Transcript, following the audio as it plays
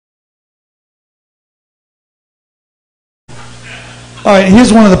All right,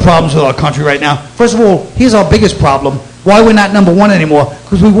 here's one of the problems with our country right now. First of all, here's our biggest problem. Why we're not number one anymore?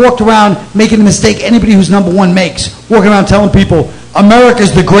 Because we walked around making the mistake anybody who's number one makes. Walking around telling people,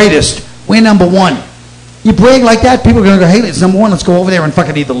 America's the greatest. We're number one. You brag like that, people are going to go, hey, it's number one. Let's go over there and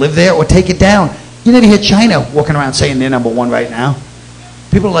fucking either live there or take it down. You never hear China walking around saying they're number one right now.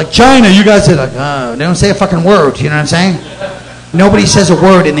 People are like, China, you guys are like, oh, they don't say a fucking word. You know what I'm saying? Nobody says a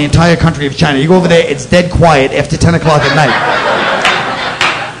word in the entire country of China. You go over there, it's dead quiet after 10 o'clock at night.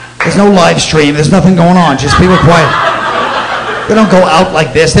 There's no live stream. There's nothing going on. Just people quiet. They don't go out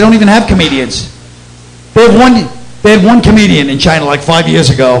like this. They don't even have comedians. They had one comedian in China like 5 years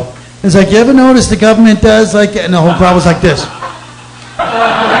ago. It's like, you ever notice the government does like, and the whole crowd was like this.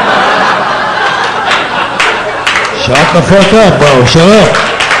 Shut the fuck up, bro. Shut up.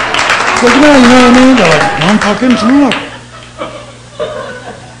 It's like, no, you know what I mean? They're like, I'm fucking talk.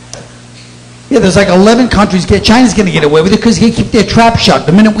 Yeah, there's like 11 countries. China's going to get away with it because they keep their trap shut.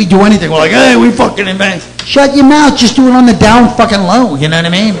 The minute we do anything, we're like, hey, we fucking invent. Shut your mouth. Just do it on the down fucking low. You know what I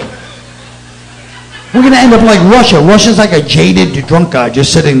mean? We're going to end up like Russia. Russia's like a jaded drunk guy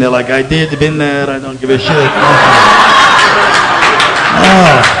just sitting there like, I did, been there, I don't give a shit.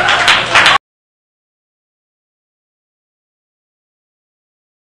 Oh.